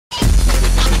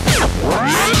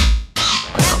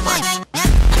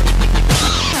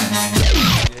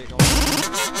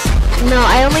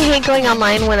only hate going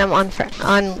online when I'm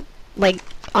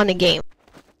on a game.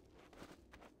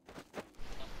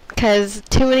 Cause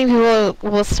too many people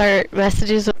will start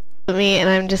messages with me, and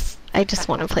I just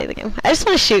want to play the game. I just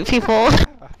want to shoot people.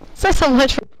 It's so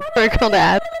much for a girl to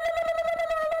ask.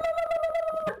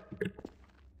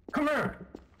 Come here!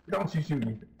 Don't you shoot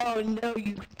me. Oh no,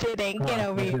 you didn't. Get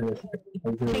over here.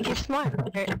 I think you're smart.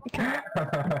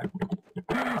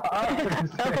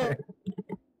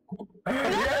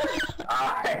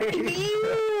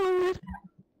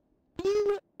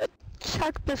 You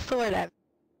chucked the sword at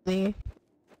me.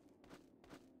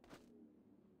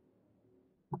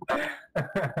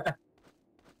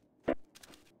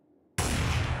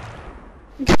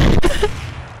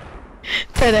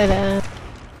 Ta-da-da.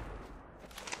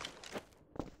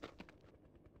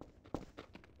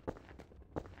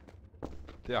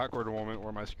 The awkward moment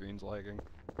where my screen's lagging.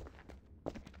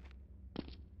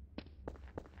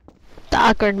 The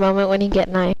awkward moment when you get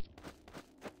knifed.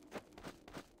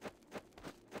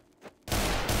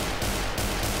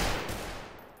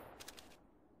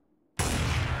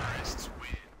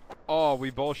 Oh, we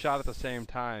both shot at the same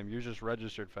time. You just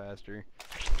registered faster.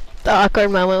 The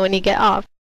awkward moment when you get off.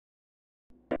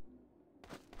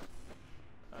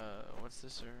 What's the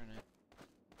server name?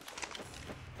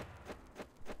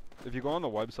 If you go on the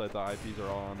website, the IPs are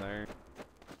all on there.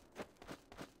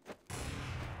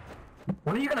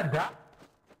 When are you gonna die?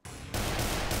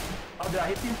 Oh, did I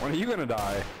hit you? When are you gonna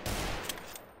die?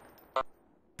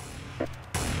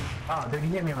 Oh, dude, you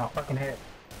hit me in my fucking head.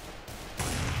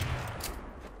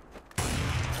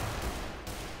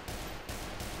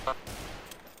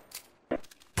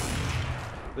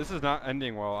 This is not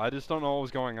ending well. I just don't know what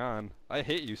was going on. I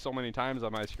hit you so many times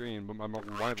on my screen, but my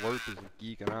lurk is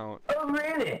geeking out. Oh,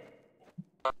 really?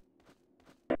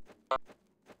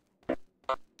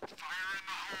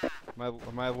 My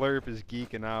lerp is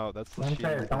geeking out. That's the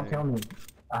shit. Don't kill me.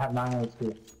 I have 9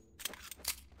 HP.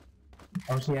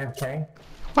 Oh, she has K?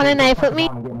 Wanna knife with me?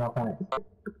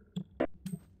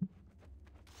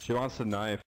 She wants to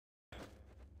knife.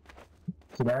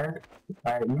 She there?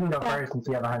 Alright, you can go first since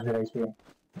you have 100 HP.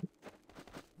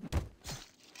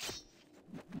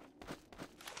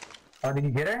 Oh, did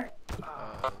you get her?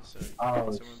 So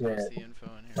oh, someone shit. post the info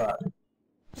in here. Fuck.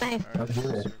 Nice. Let's do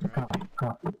this. Come on, come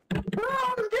on.